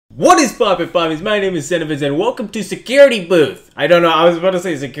What is poppin' Pommies? My name is Cineviz and welcome to Security Booth. I don't know, I was about to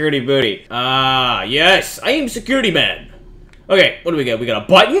say Security Booty. Yes, I am Security Man. Okay, what do we got? We got a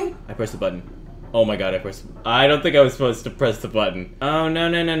button? I pressed the button. Oh my god, I don't think I was supposed to press the button. Oh,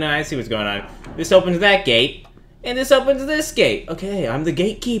 no, I see what's going on. This opens that gate, and this opens this gate. Okay, I'm the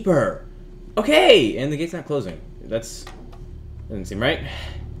gatekeeper. Okay, and the gate's not closing. Doesn't seem right.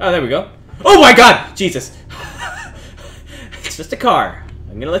 Oh, there we go. Oh my god! Jesus! It's just a car.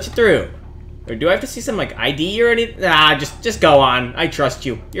 I'm gonna let you through. Or do I have to see some, like, ID or anything? Nah, just go on. I trust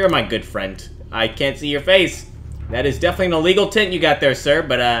you. You're my good friend. I can't see your face. That is definitely an illegal tint you got there, sir,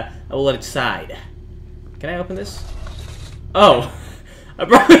 but, I will let it slide. Can I open this? Oh. I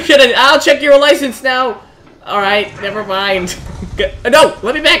probably should've. I'll check your license now. Alright, never mind. No!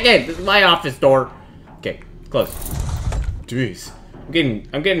 Let me back in! This is my office door. Okay, close. Jeez.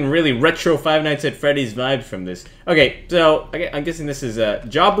 I'm getting really retro Five Nights at Freddy's vibes from this. Okay, so I'm guessing this is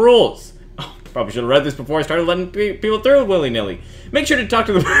job rules. Oh, probably should have read this before I started letting people through willy-nilly. Make sure to talk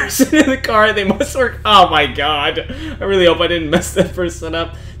to the person in the car. They must work. Oh my god! I really hope I didn't mess that person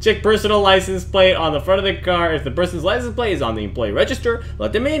up. Check personal license plate on the front of the car. If the person's license plate is on the employee register,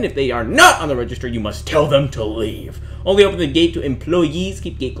 let them in. If they are not on the register, you must tell them to leave. Only open the gate to employees.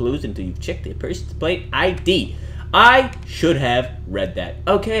 Keep gate closed until you've checked the person's plate ID. I should have read that.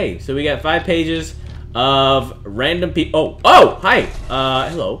 Okay, so we got 5 pages of random people. Oh, hi.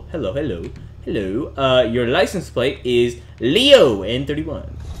 Hello. Your license plate is Leo N31.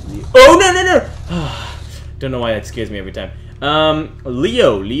 Oh, no. Don't know why that scares me every time.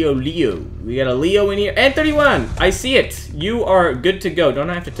 Leo. We got a Leo in here. N31. I see it. You are good to go. Don't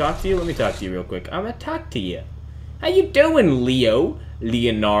I have to talk to you? Let me talk to you real quick. I'm gonna talk to you. How you doing, Leo?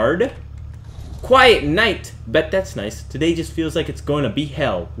 Leonard? Quiet night. Bet that's nice. Today just feels like it's going to be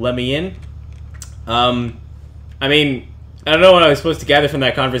hell. Let me in. I mean, I don't know what I was supposed to gather from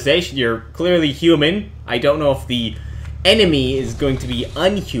that conversation. You're clearly human. I don't know if the enemy is going to be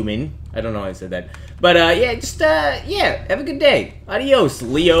unhuman. I don't know why I said that. But, yeah, have a good day. Adios,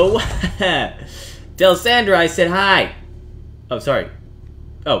 Leo. Tell Sandra I said hi. Oh, sorry.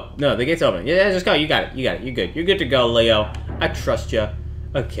 Oh, no, the gate's open. Yeah, just go. You got it. You're good. You're good to go, Leo. I trust you.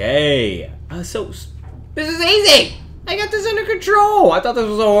 Okay. So, this is easy! I got this under control! I thought this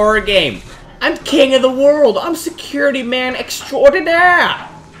was a horror game. I'm king of the world! I'm security man extraordinaire!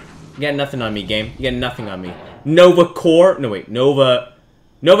 You got nothing on me, game. You got nothing on me. Nova Core... No, wait. Nova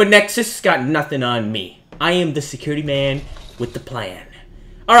Nexus got nothing on me. I am the security man with the plan.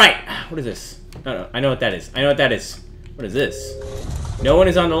 Alright. What is this? I know what that is. What is this? No one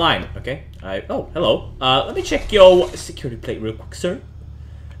is on the line. Okay. Oh, hello. Let me check your security plate real quick, sir.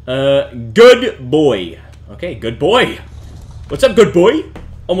 Good boy. Okay, good boy. What's up, good boy?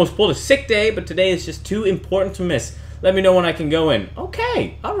 Almost pulled a sick day, but today is just too important to miss. Let me know when I can go in.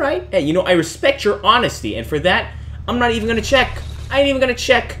 Okay, alright. Hey, you know, I respect your honesty, and for that, I'm not even gonna check. I ain't even gonna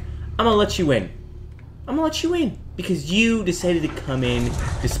check. I'm gonna let you in. Because you decided to come in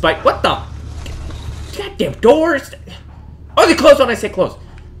despite... What the... Goddamn doors! Oh, they closed when I said close.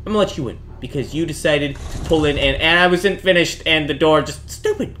 I'm gonna let you in. Because you decided to pull in and I wasn't finished and the door just...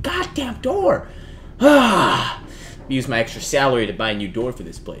 Stupid goddamn door! Use my extra salary to buy a new door for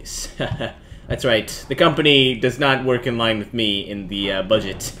this place. That's right. The company does not work in line with me in the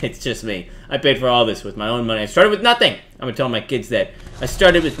budget. It's just me. I paid for all this with my own money. I started with nothing. I'm gonna tell my kids that. I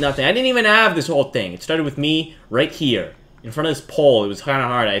started with nothing. I didn't even have this whole thing. It started with me right here. In front of this pole. It was kind of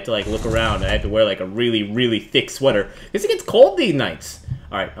hard. I had to like look around. I had to wear like a really, really thick sweater. Because it gets cold these nights.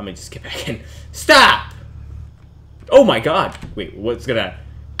 Alright, I'm gonna just get back in. Stop! Oh my god. Wait, what's gonna...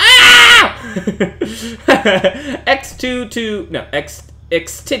 Ah!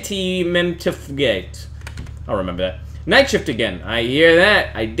 X-titty-mentifgate. I'll remember that. Night shift again. I hear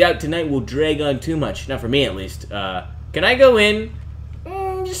that. I doubt tonight will drag on too much. Not for me, at least. Can I go in?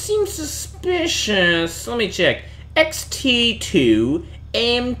 Just seems suspicious. Let me check. XT2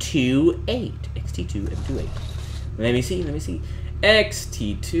 M28. XT2 M28. Let me see.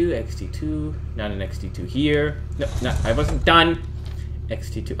 XT2, not an XT2 here. No, I wasn't done.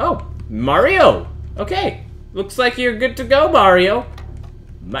 XT2, oh, Mario. Okay, looks like you're good to go, Mario.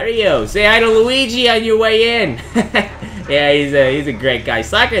 Say hi to Luigi on your way in. Yeah, he's a great guy.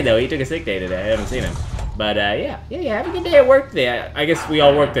 Slacker though, he took a sick day today. I haven't seen him. But yeah, have a good day at work today. I guess we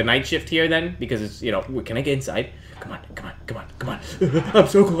all work the night shift here then, because it's, you know, can I get inside? Come on. I'm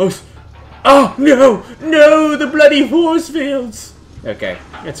so close. Oh, no, the bloody force fields. Okay,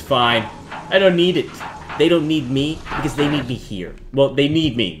 that's fine. I don't need it. They don't need me because they need me here. Well, they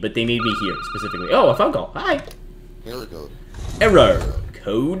need me, but they need me here specifically. Oh, a phone call. Hi. Error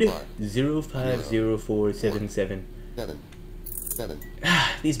code 050477. 7.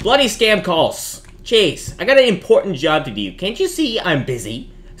 These bloody scam calls. Jeez, I got an important job to do. Can't you see I'm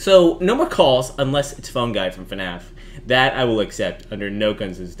busy? So, no more calls unless it's Phone Guy from FNAF. That I will accept. Under no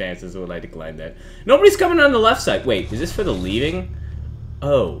circumstances will I decline that. Nobody's coming on the left side. Wait, is this for the leaving?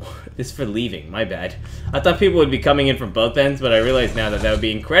 Oh, this is for leaving. My bad. I thought people would be coming in from both ends, but I realize now that that would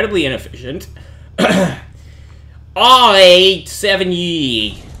be incredibly inefficient.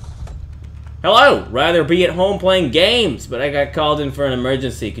 I-870. Hello! Rather be at home playing games, but I got called in for an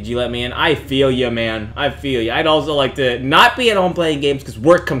emergency. Could you let me in? I feel you, man. I feel you. I'd also like to not be at home playing games because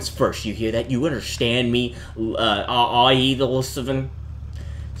work comes first. You hear that? You understand me? I-870.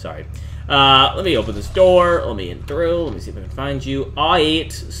 Sorry. Let me open this door. Let me in through. Let me see if I can find you.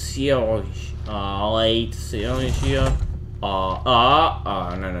 I-870.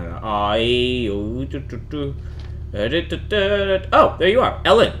 Oh, there you are.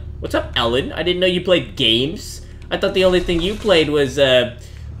 Ellen. What's up, Ellen? I didn't know you played games. I thought the only thing you played was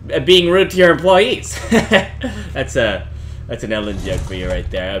being rude to your employees. That's an Ellen joke for you right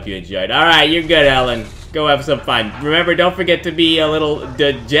there. I hope you enjoyed. All right, you're good, Ellen. Go have some fun. Remember, don't forget to be a little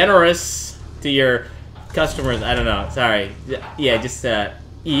generous to your customers. I don't know. Sorry. Yeah, just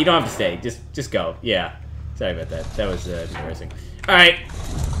you don't have to stay. Just go. Yeah. Sorry about that. That was embarrassing. All right,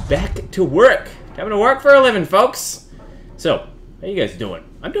 back to work. Having to work for a living, folks. So, how you guys doing?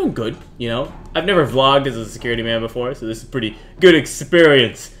 I'm doing good, you know. I've never vlogged as a security man before, so this is a pretty good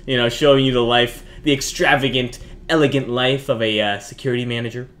experience, you know, showing you the life, the extravagant, elegant life of a security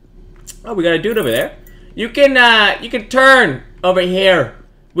manager. Oh, we got a dude over there. You can turn over here.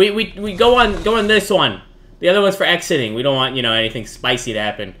 We go on this one. The other one's for exiting. We don't want, you know, anything spicy to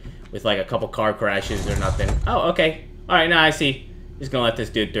happen with like a couple car crashes or nothing. Oh, okay. All right, now I see. Just gonna let this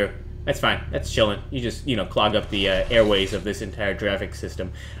dude through. That's fine. That's chilling. You just, you know, clog up the airways of this entire traffic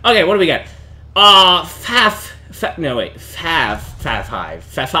system. Okay, what do we got?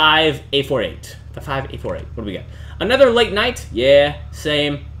 FAF5A48. FAF5A48. What do we got? Another late night? Yeah,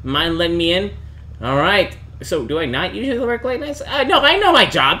 same. Mind letting me in? All right. So, do I not usually work late nights? No, I know my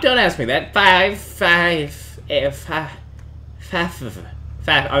job. Don't ask me that. FAF.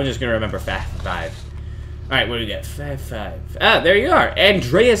 I'm just gonna remember FAF5. Alright, what do we got? 5. Ah, there you are.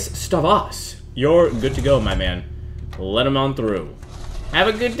 Andreas Stavas. You're good to go, my man. Let him on through. Have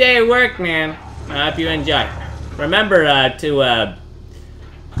a good day at work, man. I hope you enjoy. Remember to, I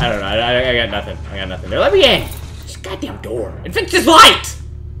don't know. I got nothing. I got nothing there. Let me in. This goddamn door. And fix this light!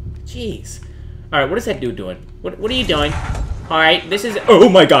 Jeez. Alright, what is that dude doing? What are you doing? Alright, this is... Oh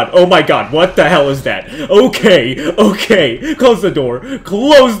my god, what the hell is that? Okay, close the door,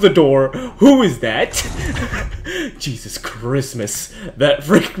 who is that? Jesus Christmas, that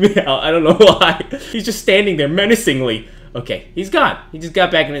freaked me out, I don't know why. He's just standing there menacingly. Okay, he's gone, he just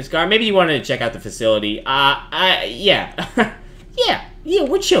got back in his car, maybe he wanted to check out the facility, yeah. yeah,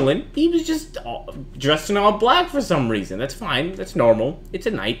 we're chilling. He was just dressed in all black for some reason, that's fine, that's normal, it's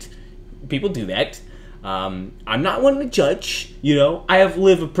a night, people do that. I'm not one to judge, you know. I have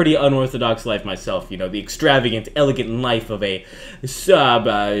lived a pretty unorthodox life myself, you know, the extravagant, elegant life of a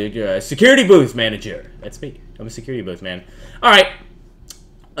security booth manager. That's me. I'm a security booth man. All right.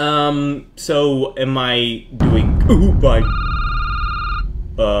 So am I doing? Ooh, bye.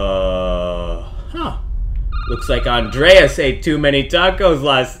 Looks like Andreas ate too many tacos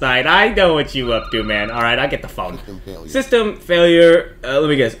last night. I know what you up to, man. All right, I'll get the phone. System failure. Let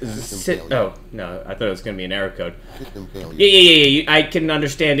me guess. Oh, no. I thought it was going to be an error code. System failure. Yeah. I can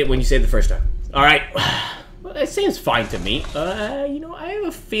understand it when you say it the first time. All right. Well, it seems fine to me. You know, I have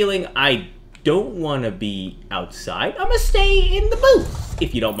a feeling I don't want to be outside. I'm going to stay in the booth,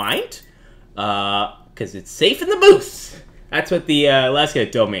 if you don't mind. Because it's safe in the booth. That's what the last guy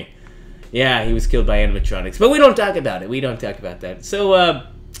told me. Yeah, he was killed by animatronics. But we don't talk about it. We don't talk about that. So,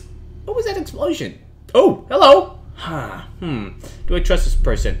 what was that explosion? Oh, hello. Do I trust this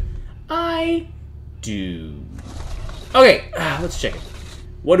person? I do. Okay, let's check it.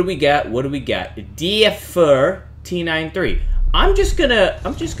 What do we got? DF4 T93. I'm just gonna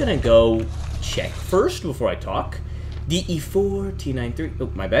go check first before I talk. DE4 T93.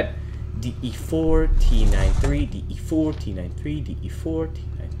 Oh, my bad. DE4 T93. DE4 T93. DE4 T93.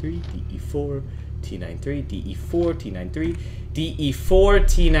 DE4 T93, DE4 T93, DE4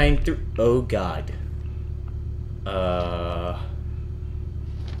 T93. Oh god.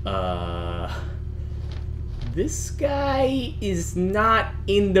 This guy is not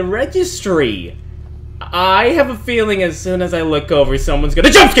in the registry. I have a feeling as soon as I look over, someone's gonna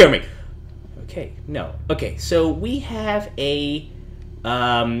jump scare me. Okay, no. Okay, so we have a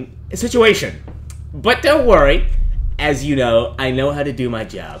situation. But don't worry. As you know, I know how to do my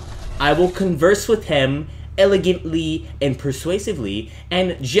job. I will converse with him elegantly and persuasively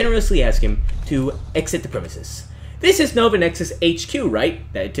and generously ask him to exit the premises. This is Nova Nexus HQ, right?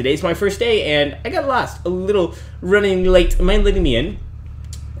 Today's my first day, and I got lost. A little running late. Mind letting me in?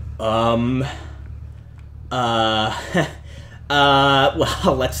 Well,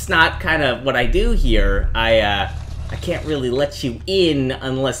 that's not kind of what I do here. I can't really let you in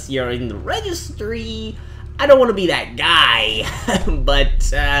unless you're in the registry. I don't want to be that guy,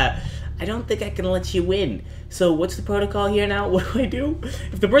 but, I don't think I can let you in. So what's the protocol here now? What do I do?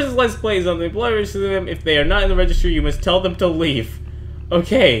 If the person's license plate is on the employer to them, if they are not in the registry, you must tell them to leave.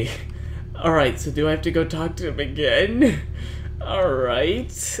 Okay. Alright, so do I have to go talk to him again?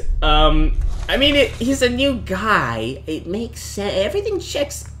 Alright. I mean, he's a new guy. It makes sense. Everything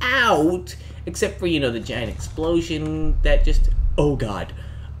checks out. Except for, you know, the giant explosion that just... Oh, God.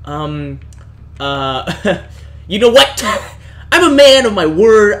 You know what? I'm a man of my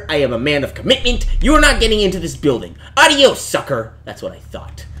word. I am a man of commitment. You are not getting into this building. Adios, sucker. That's what I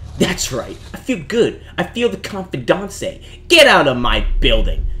thought. That's right. I feel good. I feel the confidence. Get out of my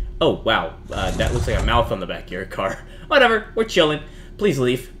building. Oh, wow. That looks like a mouth on the back of your car. Whatever. We're chilling. Please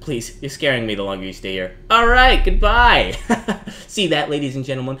leave. Please. You're scaring me the longer you stay here. All right. Goodbye. See that, ladies and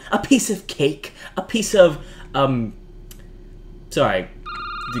gentlemen? A piece of cake. A piece of, sorry.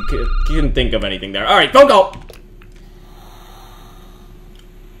 Couldn't think of anything there. All right. Phone call.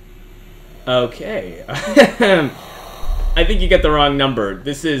 Okay. I think you got the wrong number.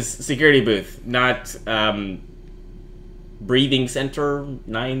 This is security booth, not breathing center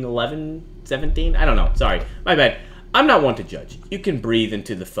 91117. I don't know. Sorry. My bad. I'm not one to judge. You can breathe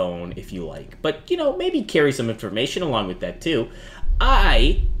into the phone if you like, but you know, maybe carry some information along with that too.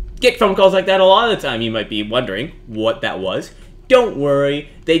 I get phone calls like that a lot of the time. You might be wondering what that was. Don't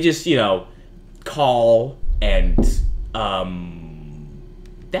worry. They just, you know, call and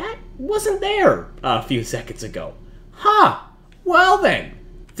that wasn't there a few seconds ago. Huh. Well then,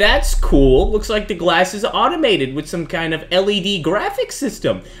 that's cool. Looks like the glass is automated with some kind of LED graphics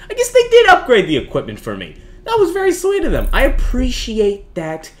system. I guess they did upgrade the equipment for me. That was very sweet of them. I appreciate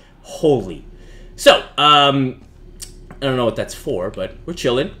that wholly. So, I don't know what that's for, but we're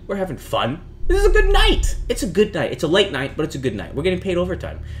chilling. We're having fun. This is a good night. It's a good night. It's a late night, but it's a good night. We're getting paid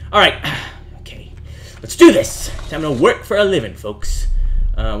overtime. All right. Okay. Let's do this. Time to work for a living, folks.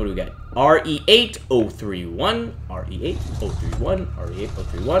 What do we got? RE8031, RE8031,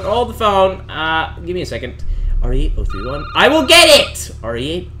 RE8031. Hold the phone. Give me a second. RE8031. I will get it!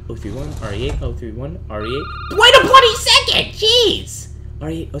 RE8031, RE8031, RE8. Wait a bloody second! Jeez!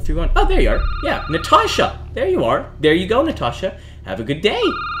 RE8031. Oh, there you are. Yeah, Natasha. There you are. There you go, Natasha. Have a good day.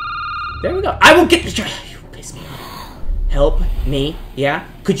 There we go. I will get the... You piss me off. Help me, yeah?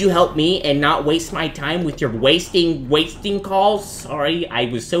 Could you help me and not waste my time with your wasting calls? Sorry, I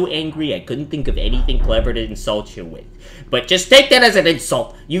was so angry I couldn't think of anything clever to insult you with. But just take that as an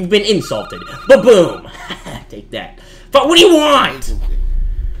insult. You've been insulted. Ba-boom! Take that. But what do you want?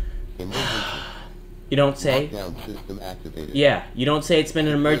 You don't say? Yeah, you don't say it's been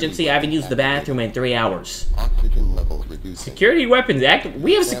an emergency. I haven't used the bathroom in 3 hours. Security weapons active.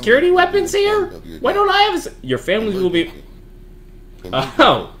 We have security weapons here? Why don't I have your family will be...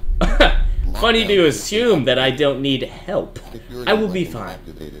 Oh. Funny to assume that I don't need help. I will be fine.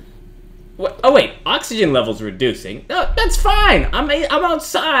 What? Oh wait, oxygen levels reducing. No, that's fine. I'm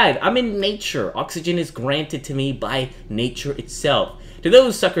outside. I'm in nature. Oxygen is granted to me by nature itself. To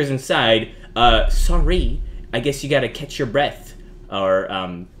those suckers inside, sorry. I guess you gotta catch your breath. Or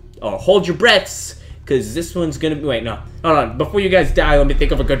hold your breaths. Because this one's gonna be... Wait, no. Hold on. Before you guys die, let me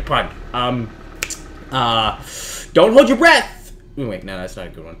think of a good pun. Don't hold your breath! Wait, no, that's not a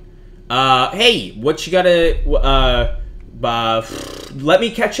good one. Hey, what you gotta... let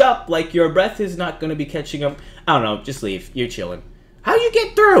me catch up. Like, your breath is not gonna be catching up. I don't know. Just leave. You're chilling. How do you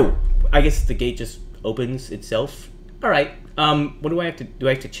get through? I guess the gate just opens itself. Alright. What do I have to... Do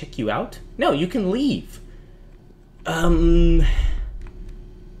I have to check you out? No, you can leave. I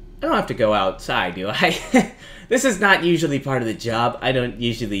don't have to go outside, do I? This is not usually part of the job. I don't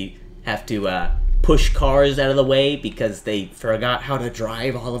usually have to push cars out of the way because they forgot how to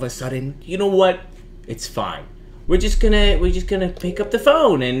drive all of a sudden. You know what? It's fine. We're just gonna pick up the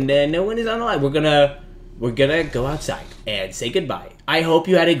phone and no one is on the line. We're gonna go outside and say goodbye. I hope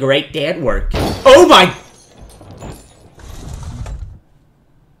you had a great day at work. Oh my!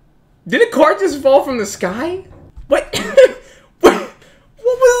 Did a car just fall from the sky? What? What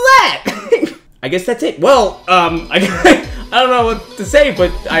was that? I guess that's it. Well, I don't know what to say,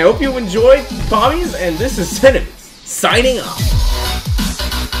 but I hope you enjoyed Pommies, and this is Cinnamon, signing off.